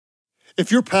If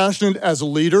you're passionate as a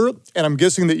leader, and I'm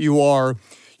guessing that you are,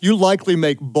 you likely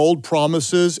make bold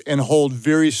promises and hold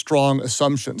very strong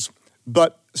assumptions.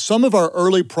 But some of our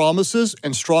early promises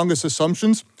and strongest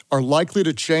assumptions are likely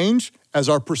to change as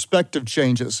our perspective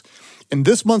changes. In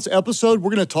this month's episode,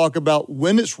 we're going to talk about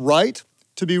when it's right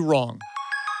to be wrong.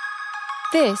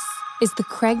 This is the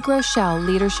Craig Groeschel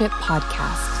Leadership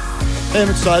Podcast. Hey, I'm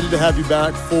excited to have you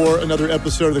back for another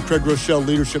episode of the Craig Groeschel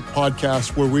Leadership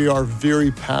Podcast, where we are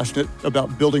very passionate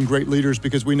about building great leaders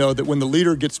because we know that when the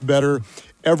leader gets better,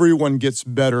 everyone gets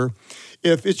better.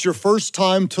 If it's your first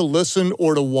time to listen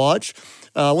or to watch,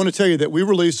 I want to tell you that we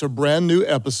release a brand new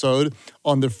episode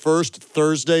on the first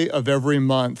Thursday of every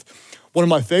month. One of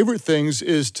my favorite things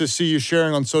is to see you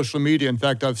sharing on social media. In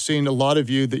fact, I've seen a lot of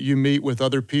you that you meet with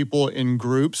other people in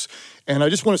groups. And I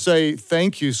just want to say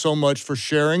thank you so much for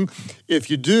sharing. If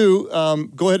you do,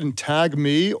 go ahead and tag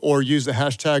me or use the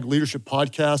hashtag Leadership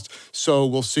Podcast so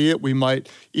we'll see it. We might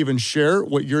even share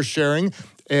what you're sharing.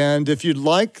 And if you'd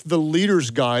like the Leader's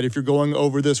Guide, if you're going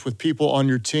over this with people on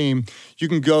your team, you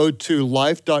can go to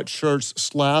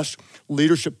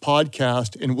life.church/leadership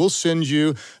podcast, and we'll send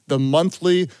you the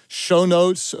monthly show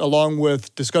notes along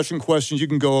with discussion questions you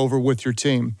can go over with your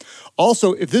team.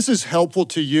 Also, if this is helpful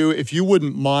to you, if you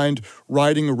wouldn't mind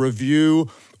writing a review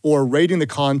or rating the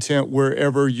content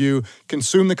wherever you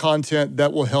consume the content,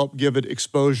 that will help give it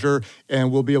exposure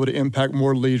and we'll be able to impact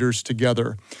more leaders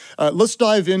together. Let's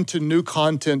dive into new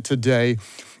content today.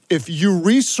 If you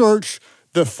research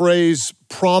the phrase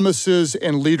promises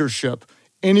and leadership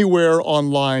anywhere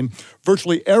online,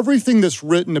 virtually everything that's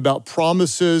written about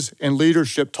promises and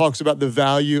leadership talks about the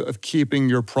value of keeping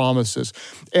your promises,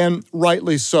 and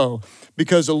rightly so.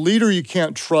 Because a leader you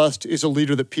can't trust is a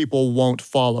leader that people won't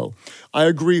follow. I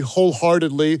agree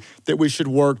wholeheartedly that we should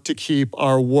work to keep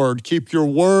our word. Keep your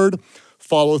word,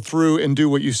 follow through, and do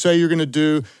what you say you're going to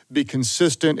do. Be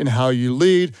consistent in how you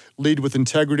lead with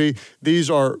integrity. These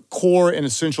are core and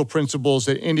essential principles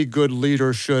that any good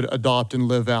leader should adopt and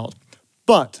live out.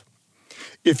 But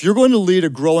if you're going to lead a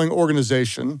growing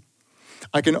organization,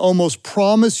 I can almost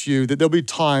promise you that there'll be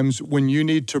times when you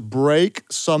need to break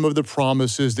some of the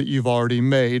promises that you've already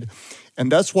made. And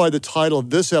that's why the title of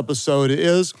this episode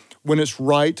is When It's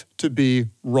Right to Be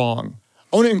Wrong.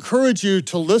 I want to encourage you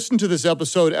to listen to this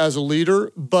episode as a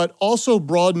leader, but also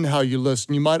broaden how you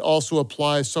listen. You might also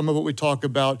apply some of what we talk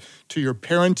about to your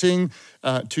parenting,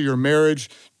 to your marriage,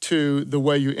 to the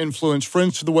way you influence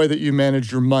friends, to the way that you manage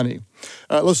your money.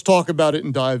 Let's talk about it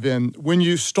and dive in. When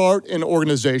you start an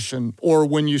organization or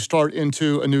when you start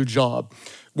into a new job,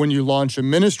 when you launch a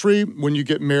ministry, when you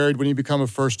get married, when you become a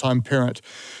first-time parent,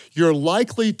 you're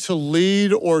likely to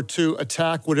lead or to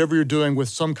attack whatever you're doing with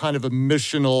some kind of a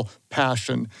missional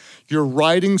passion. You're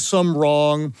righting some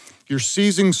wrong, you're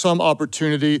seizing some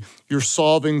opportunity, you're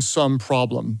solving some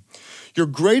problem. Your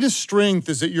greatest strength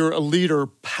is that you're a leader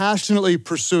passionately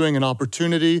pursuing an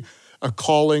opportunity, a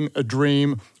calling, a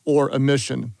dream, or a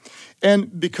mission.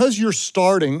 And because you're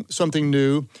starting something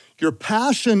new, your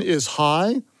passion is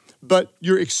high, but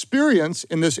your experience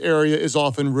in this area is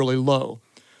often really low.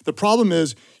 The problem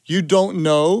is you don't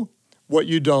know what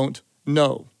you don't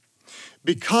know.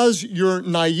 Because you're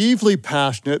naively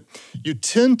passionate, you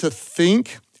tend to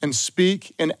think and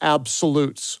speak in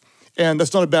absolutes. And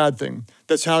that's not a bad thing.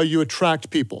 That's how you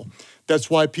attract people. That's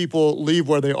why people leave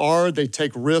where they are. They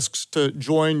take risks to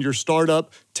join your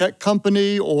startup tech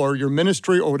company or your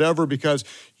ministry or whatever because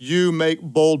you make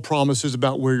bold promises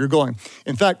about where you're going.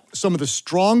 In fact, some of the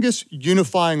strongest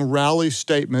unifying rally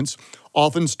statements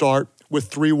often start with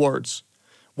 3 words.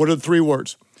 What are the 3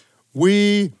 words?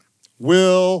 We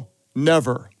will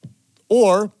never.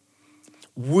 Or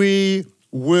we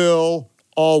will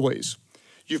always.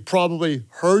 You've probably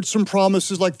heard some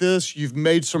promises like this. You've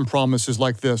made some promises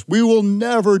like this. We will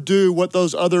never do what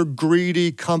those other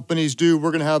greedy companies do.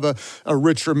 We're going to have a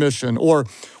richer mission. Or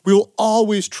we will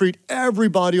always treat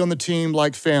everybody on the team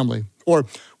like family. Or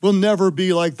we'll never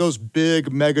be like those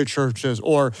big mega churches.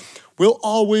 Or we'll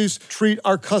always treat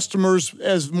our customers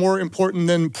as more important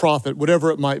than profit, whatever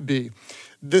it might be.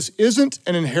 This isn't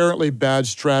an inherently bad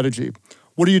strategy.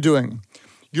 What are you doing?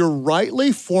 You're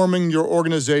rightly forming your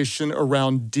organization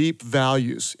around deep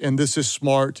values, and this is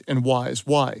smart and wise.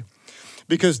 Why?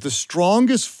 Because the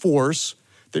strongest force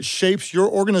that shapes your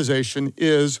organization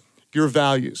is your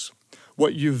values.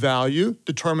 What you value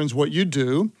determines what you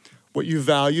do. What you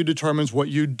value determines what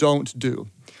you don't do.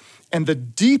 And the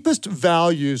deepest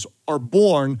values are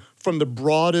born from the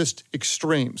broadest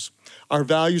extremes. Our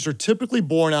values are typically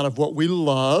born out of what we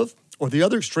love, or the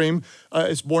other extreme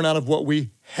is born out of what we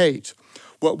hate.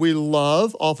 What we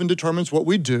love often determines what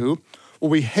we do. What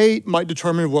we hate might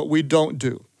determine what we don't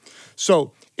do.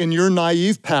 So in your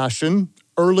naive passion,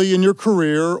 early in your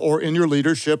career or in your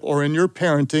leadership or in your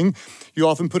parenting, you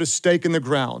often put a stake in the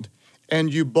ground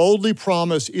and you boldly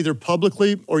promise either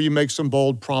publicly or you make some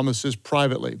bold promises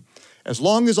privately. As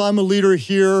long as I'm a leader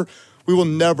here, we will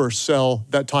never sell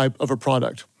that type of a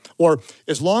product. Or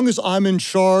as long as I'm in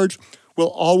charge, we'll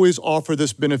always offer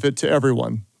this benefit to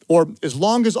everyone. Or as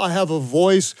long as I have a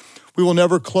voice, we will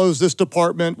never close this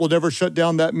department, we'll never shut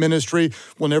down that ministry,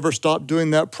 we'll never stop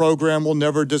doing that program, we'll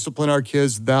never discipline our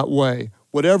kids that way.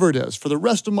 Whatever it is, for the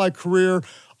rest of my career,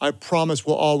 I promise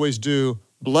we'll always do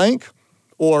blank.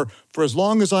 Or for as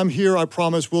long as I'm here, I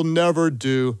promise we'll never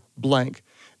do blank.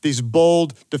 These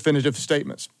bold, definitive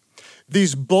statements.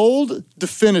 These bold,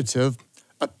 definitive,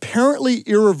 apparently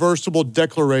irreversible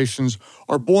declarations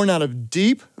are born out of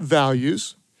deep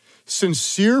values,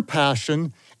 sincere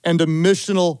passion, and a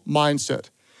missional mindset.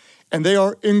 And they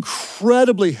are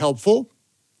incredibly helpful,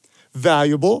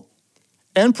 valuable,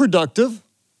 and productive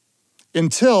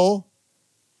until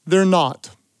they're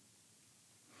not.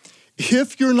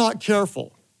 If you're not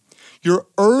careful, your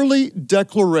early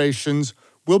declarations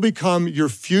will become your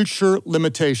future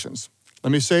limitations.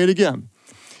 Let me say it again.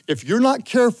 If you're not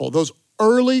careful, those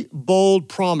early, bold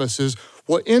promises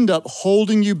will end up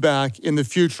holding you back in the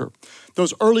future.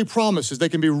 Those early promises, they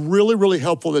can be really, really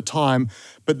helpful at the time,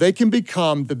 but they can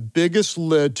become the biggest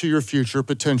lid to your future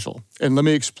potential. And let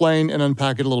me explain and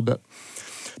unpack it a little bit.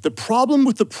 The problem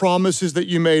with the promises that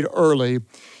you made early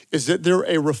is that they're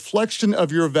a reflection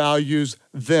of your values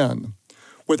then.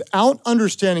 Without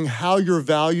understanding how your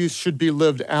values should be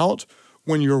lived out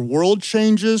when your world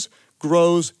changes,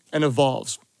 grows, and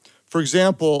evolves. For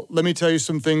example, let me tell you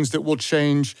some things that will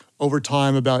change over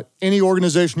time about any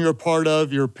organization you're a part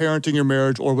of, your parenting, your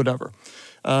marriage, or whatever.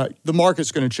 The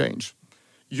market's going to change.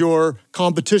 Your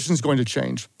competition's going to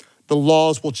change. The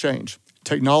laws will change.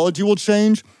 Technology will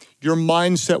change. Your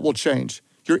mindset will change.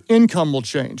 Your income will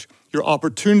change. Your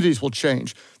opportunities will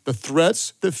change. The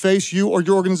threats that face you or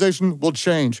your organization will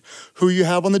change. Who you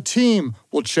have on the team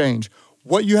will change.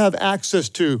 What you have access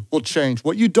to will change.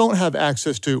 What you don't have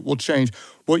access to will change.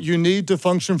 What you need to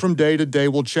function from day to day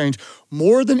will change.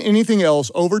 More than anything else,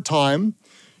 over time,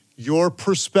 your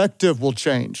perspective will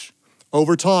change.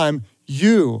 Over time,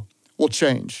 you will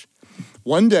change.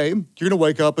 One day, you're going to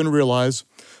wake up and realize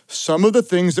some of the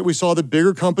things that we saw the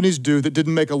bigger companies do that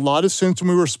didn't make a lot of sense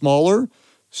when we were smaller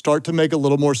start to make a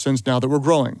little more sense now that we're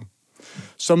growing.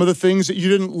 Some of the things that you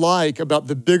didn't like about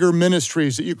the bigger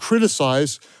ministries that you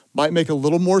criticize might make a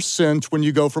little more sense when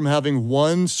you go from having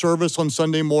one service on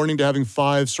Sunday morning to having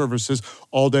 5 services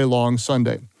all day long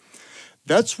Sunday.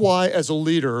 That's why, as a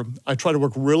leader, I try to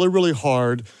work really, really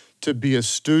hard to be a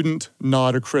student,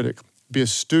 not a critic. Be a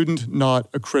student, not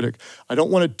a critic. I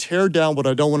don't want to tear down what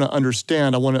I don't want to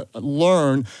understand. I want to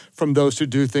learn from those who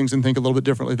do things and think a little bit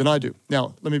differently than I do.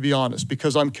 Now, let me be honest.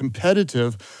 Because I'm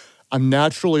competitive, I'm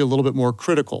naturally a little bit more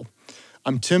critical.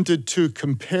 I'm tempted to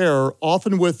compare,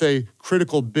 often with a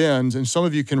critical bend, and some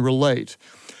of you can relate.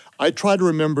 I try to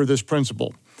remember this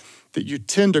principle, that you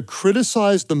tend to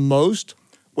criticize the most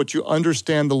what you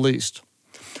understand the least.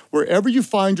 Wherever you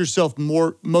find yourself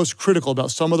most critical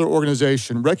about some other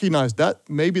organization, recognize that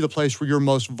may be the place where you're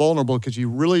most vulnerable because you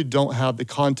really don't have the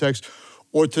context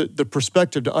or the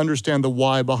perspective to understand the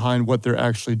why behind what they're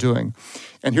actually doing.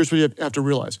 And here's what you have to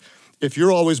realize. If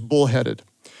you're always bullheaded,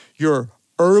 your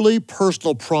early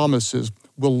personal promises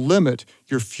will limit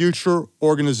your future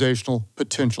organizational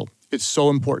potential. It's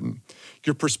so important.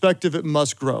 Your perspective, it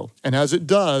must grow. And as it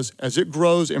does, as it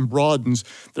grows and broadens,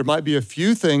 there might be a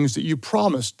few things that you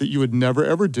promised that you would never,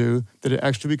 ever do that it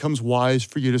actually becomes wise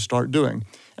for you to start doing.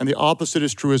 And the opposite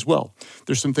is true as well.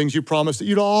 There's some things you promised that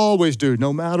you'd always do,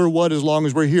 no matter what, as long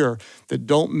as we're here, that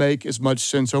don't make as much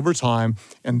sense over time.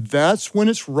 And that's when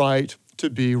it's right to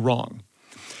be wrong.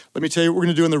 Let me tell you what we're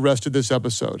going to do in the rest of this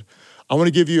episode. I want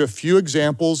to give you a few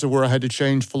examples of where I had to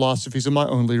change philosophies in my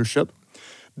own leadership.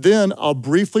 Then I'll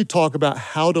briefly talk about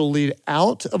how to lead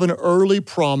out of an early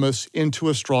promise into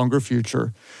a stronger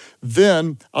future.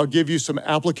 Then I'll give you some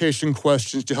application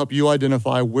questions to help you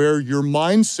identify where your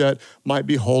mindset might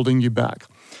be holding you back.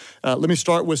 Let me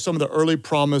start with some of the early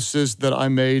promises that I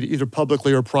made, either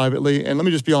publicly or privately. And let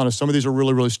me just be honest, some of these are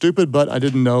really, really stupid, but I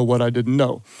didn't know what I didn't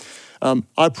know.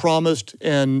 I promised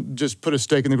and just put a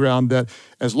stake in the ground that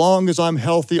as long as I'm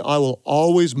healthy, I will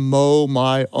always mow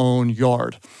my own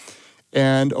yard.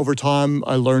 And over time,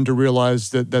 I learned to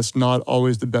realize that that's not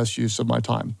always the best use of my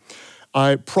time.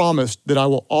 I promised that I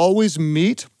will always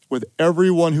meet with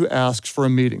everyone who asks for a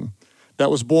meeting.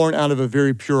 That was born out of a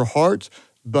very pure heart,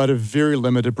 but a very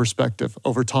limited perspective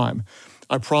over time.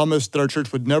 I promised that our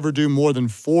church would never do more than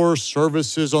 4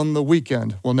 services on the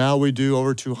weekend. Well, now we do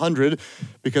over 200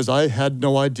 because I had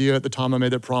no idea at the time I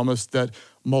made that promise that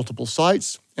multiple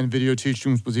sites and video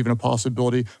teaching was even a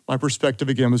possibility. My perspective,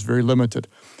 again, was very limited.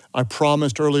 I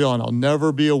promised early on I'll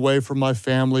never be away from my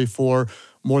family for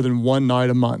more than one night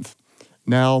a month.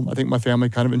 Now, I think my family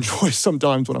kind of enjoys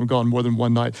sometimes when I'm gone more than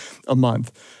one night a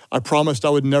month. I promised I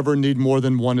would never need more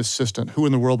than one assistant. Who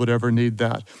in the world would ever need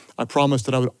that? I promised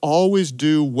that I would always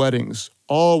do weddings.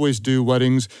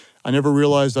 I never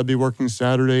realized I'd be working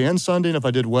Saturday and Sunday, and if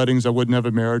I did weddings, I wouldn't have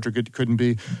a marriage or couldn't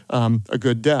be a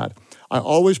good dad. I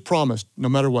always promised, no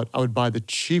matter what, I would buy the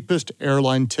cheapest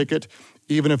airline ticket,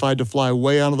 even if I had to fly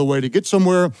way out of the way to get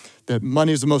somewhere, that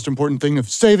money is the most important thing of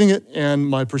saving it, and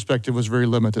my perspective was very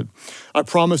limited. I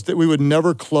promised that we would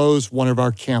never close one of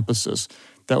our campuses.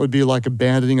 That would be like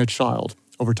abandoning a child.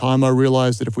 Over time, I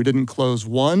realized that if we didn't close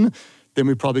one, then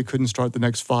we probably couldn't start the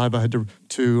next 5. I had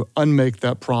to unmake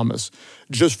that promise.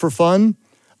 Just for fun,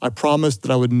 I promised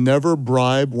that I would never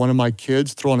bribe one of my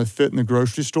kids throwing a fit in the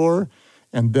grocery store.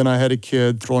 And then I had a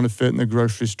kid throwing a fit in the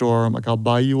grocery store. I'm like, I'll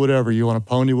buy you whatever. You want a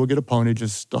pony? We'll get a pony.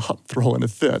 Just stop throwing a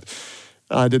fit.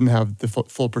 I didn't have the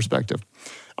full perspective.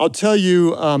 I'll tell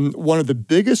you one of the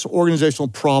biggest organizational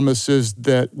promises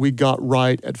that we got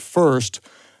right at first,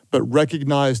 but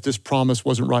recognized this promise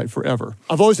wasn't right forever.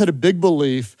 I've always had a big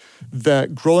belief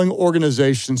that growing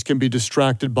organizations can be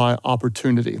distracted by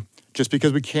opportunity. Just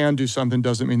because we can do something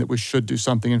doesn't mean that we should do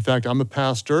something. In fact, I'm a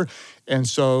pastor, and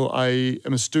so I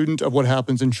am a student of what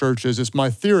happens in churches. It's my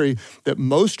theory that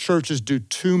most churches do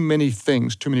too many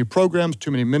things, too many programs,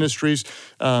 too many ministries,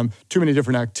 too many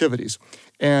different activities.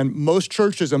 And most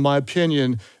churches, in my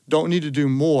opinion, don't need to do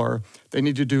more. They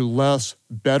need to do less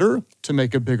better to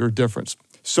make a bigger difference.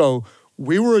 So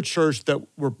we were a church that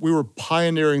we were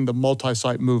pioneering the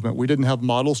multi-site movement. We didn't have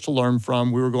models to learn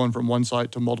from. We were going from one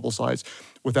site to multiple sites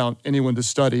without anyone to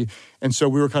study. And so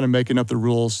we were kind of making up the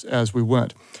rules as we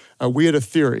went. We had a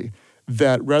theory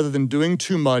that rather than doing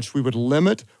too much, we would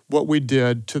limit what we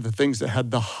did to the things that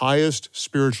had the highest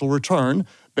spiritual return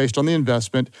based on the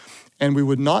investment, and we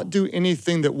would not do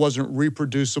anything that wasn't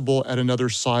reproducible at another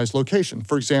size location.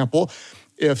 For example,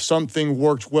 if something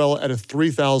worked well at a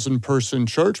 3,000-person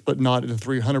church, but not at a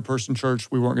 300-person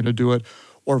church, we weren't going to do it,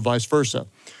 or vice versa.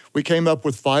 We came up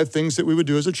with 5 things that we would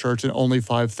do as a church, and only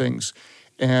 5 things.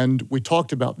 And we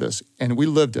talked about this, and we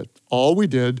lived it. All we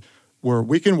did were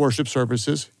weekend worship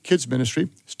services, kids ministry,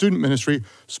 student ministry,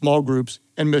 small groups,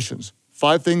 and missions.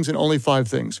 5 things and only 5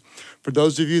 things. For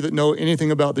those of you that know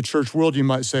anything about the church world, you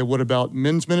might say, what about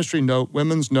men's ministry? No.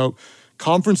 Women's? No.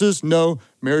 Conferences? No.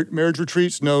 Marriage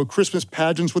retreats? No. Christmas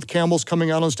pageants with camels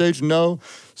coming out on stage? No.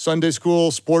 Sunday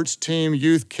school, sports team,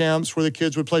 youth camps where the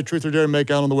kids would play truth or dare and make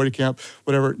out on the way to camp,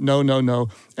 whatever. No.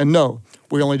 And no,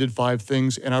 we only did 5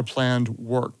 things, and our plan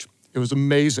worked. It was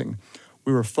amazing.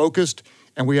 We were focused,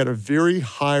 and we had a very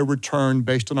high return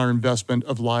based on our investment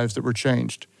of lives that were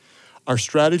changed. Our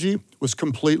strategy was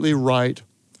completely right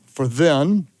for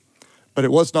then, but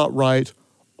it was not right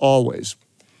always.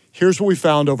 Here's what we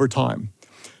found over time.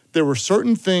 There were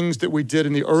certain things that we did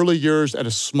in the early years at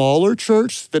a smaller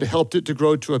church that helped it to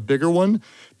grow to a bigger one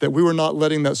that we were not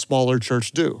letting that smaller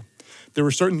church do. There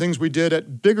were certain things we did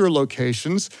at bigger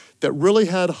locations that really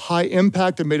had high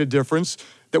impact and made a difference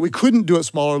that we couldn't do at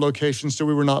smaller locations, so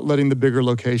we were not letting the bigger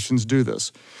locations do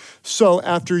this. So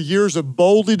after years of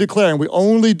boldly declaring, we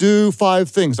only do 5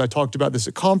 things. I talked about this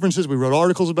at conferences. We wrote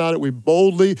articles about it. We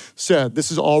boldly said,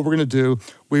 this is all we're going to do.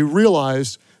 We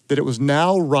realized that it was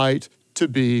now right to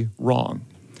be wrong.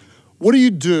 What do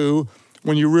you do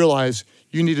when you realize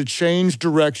you need to change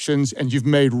directions and you've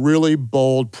made really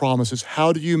bold promises?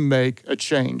 How do you make a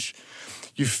change?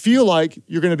 You feel like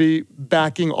you're going to be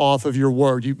backing off of your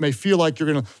word. You may feel like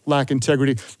you're going to lack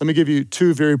integrity. Let me give you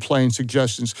 2 very plain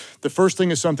suggestions. The first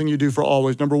thing is something you do for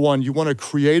always. Number 1, you want to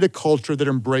create a culture that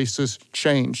embraces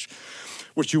change.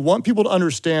 What you want people to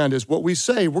understand is what we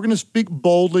say. We're going to speak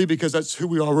boldly because that's who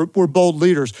we are. We're bold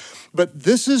leaders. But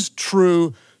this is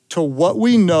true to what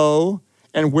we know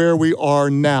and where we are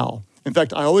now. In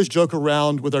fact, I always joke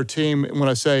around with our team when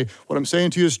I say, what I'm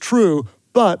saying to you is true,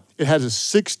 but it has a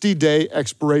 60-day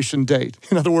expiration date.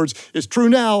 In other words, it's true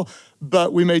now,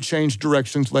 but we may change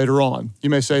directions later on. You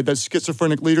may say that's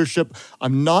schizophrenic leadership.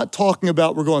 I'm not talking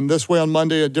about we're going this way on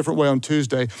Monday, a different way on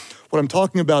Tuesday. What I'm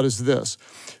talking about is this,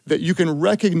 that you can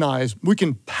recognize we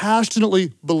can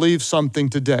passionately believe something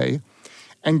today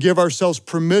and give ourselves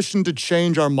permission to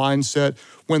change our mindset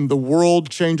when the world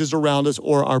changes around us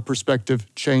or our perspective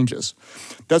changes.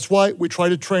 That's why we try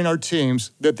to train our teams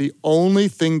that the only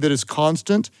thing that is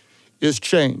constant is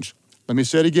change. Let me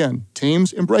say it again.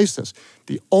 Teams embrace this.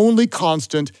 The only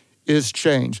constant is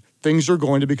change. Things are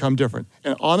going to become different.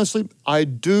 And honestly, I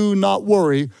do not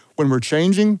worry when we're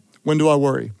changing. When do I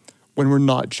worry? When we're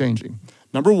not changing.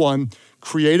 Number one,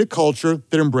 create a culture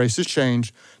that embraces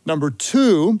change. Number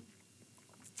two,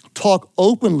 talk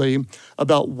openly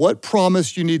about what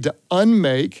promise you need to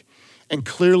unmake and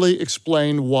clearly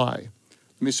explain why.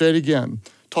 Let me say it again.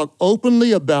 Talk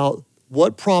openly about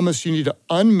what promise you need to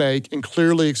unmake and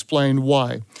clearly explain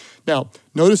why. Now,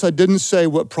 notice I didn't say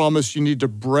what promise you need to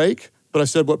break, but I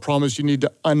said what promise you need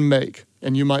to unmake.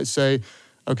 And you might say,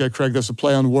 okay, Craig, that's a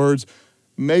play on words.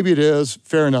 Maybe it is,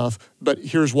 fair enough, but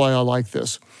here's why I like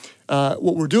this.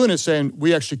 What we're doing is saying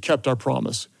we actually kept our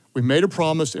promise. We made a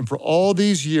promise, and for all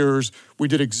these years, we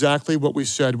did exactly what we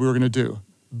said we were going to do.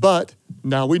 But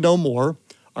now we know more.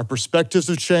 Our perspectives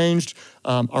have changed.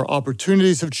 Our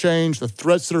opportunities have changed. The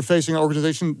threats that are facing our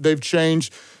organization, they've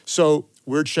changed. So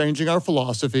we're changing our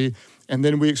philosophy, and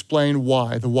then we explain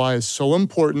why. The why is so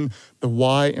important. The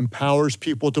why empowers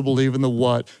people to believe in the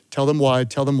what. Tell them why,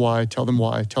 tell them why, tell them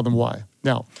why, tell them why.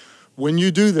 Now, when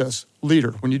you do this,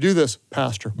 leader, when you do this,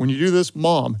 pastor, when you do this,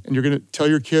 mom, and you're going to tell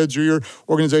your kids or your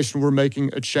organization we're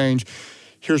making a change,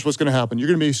 here's what's going to happen. You're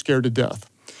going to be scared to death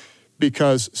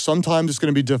because sometimes it's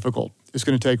going to be difficult. It's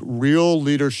going to take real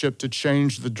leadership to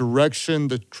change the direction,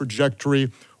 the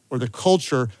trajectory, or the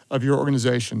culture of your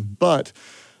organization. But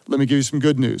let me give you some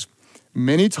good news.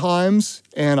 Many times,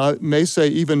 and I may say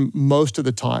even most of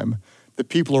the time, the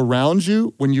people around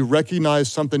you, when you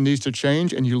recognize something needs to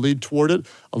change and you lead toward it,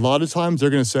 a lot of times they're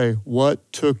going to say,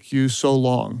 what took you so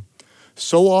long?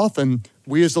 So often,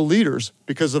 we as the leaders,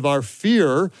 because of our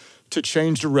fear to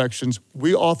change directions,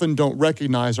 we often don't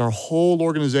recognize our whole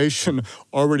organization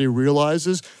already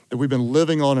realizes that we've been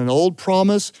living on an old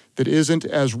promise that isn't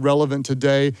as relevant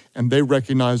today, and they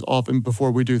recognize often before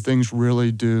we do things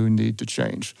really do need to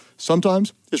change.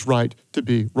 Sometimes it's right to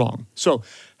be wrong. So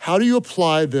how do you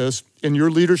apply this in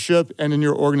your leadership and in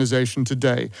your organization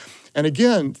today? And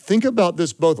again, think about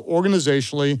this both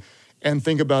organizationally and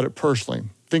think about it personally.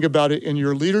 Think about it in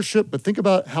your leadership, but think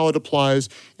about how it applies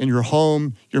in your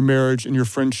home, your marriage, and your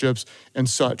friendships and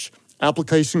such.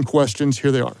 Application questions,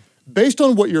 here they are. Based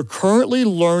on what you're currently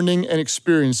learning and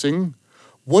experiencing,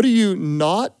 what do you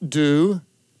not do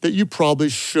that you probably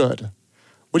should?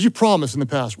 What did you promise in the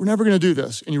past? We're never going to do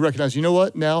this. And you recognize, you know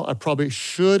what? Now I probably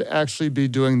should actually be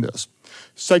doing this.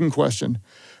 Second question,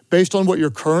 based on what you're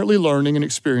currently learning and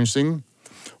experiencing,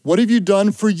 what have you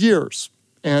done for years?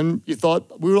 And you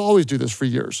thought we would always do this for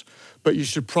years, but you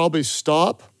should probably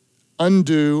stop,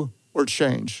 undo, or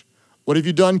change. What have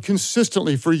you done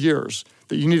consistently for years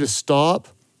that you need to stop,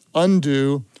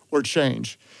 undo, or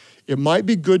change? It might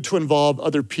be good to involve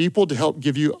other people to help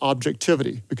give you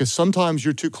objectivity because sometimes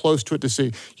you're too close to it to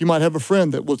see. You might have a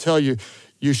friend that will tell you,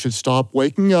 you should stop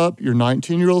waking up your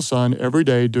 19-year-old son every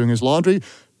day doing his laundry,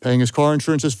 paying his car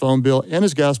insurance, his phone bill, and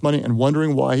his gas money, and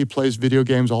wondering why he plays video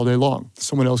games all day long.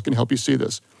 Someone else can help you see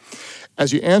this.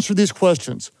 As you answer these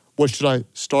questions, what should I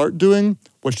start doing?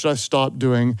 What should I stop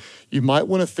doing? You might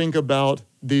want to think about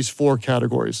these 4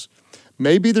 categories.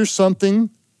 Maybe there's something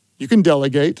you can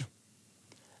delegate.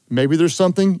 Maybe there's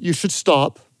something you should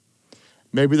stop.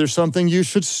 Maybe there's something you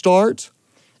should start.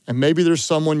 And maybe there's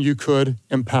someone you could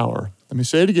empower. Let me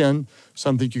say it again.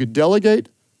 Something you could delegate,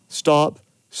 stop,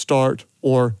 start,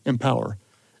 or empower.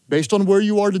 Based on where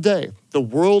you are today, the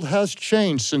world has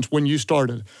changed since when you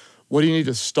started. What do you need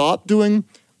to stop doing?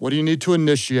 What do you need to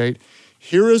initiate?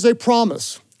 Here is a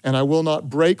promise, and I will not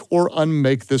break or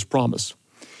unmake this promise.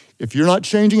 If you're not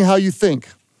changing how you think,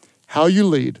 how you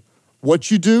lead,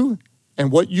 what you do,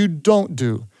 and what you don't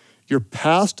do, your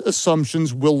past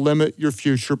assumptions will limit your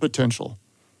future potential.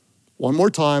 One more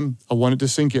time, I want it to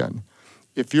sink in.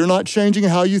 If you're not changing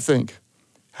how you think,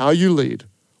 how you lead,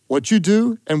 what you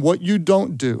do and what you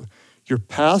don't do, your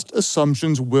past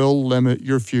assumptions will limit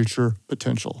your future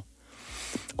potential.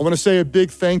 I want to say a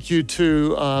big thank you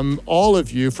to all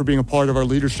of you for being a part of our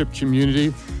leadership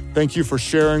community. Thank you for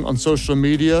sharing on social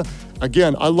media.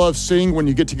 Again, I love seeing when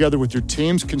you get together with your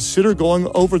teams. Consider going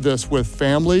over this with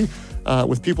family,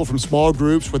 with people from small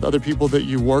groups, with other people that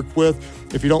you work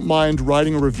with. If you don't mind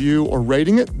writing a review or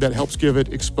rating it, that helps give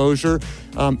it exposure.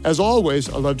 As always,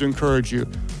 I love to encourage you.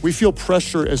 We feel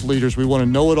pressure as leaders. We want to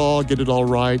know it all, get it all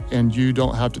right, and you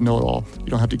don't have to know it all. You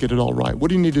don't have to get it all right. What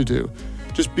do you need to do?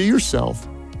 Just be yourself,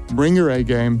 bring your A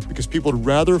game, because people would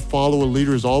rather follow a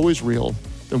leader who's always real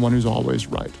than one who's always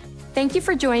right. Thank you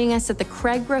for joining us at the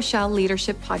Craig Groeschel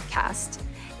Leadership Podcast.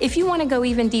 If you want to go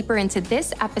even deeper into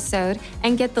this episode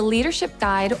and get the leadership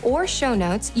guide or show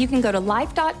notes, you can go to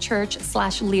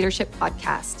life.church/leadership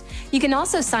podcast. You can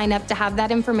also sign up to have that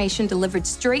information delivered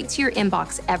straight to your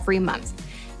inbox every month.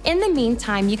 In the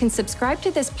meantime, you can subscribe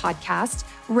to this podcast,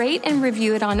 rate and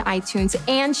review it on iTunes,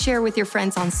 and share with your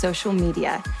friends on social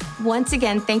media. Once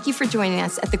again, thank you for joining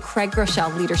us at the Craig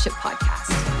Groeschel Leadership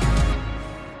Podcast.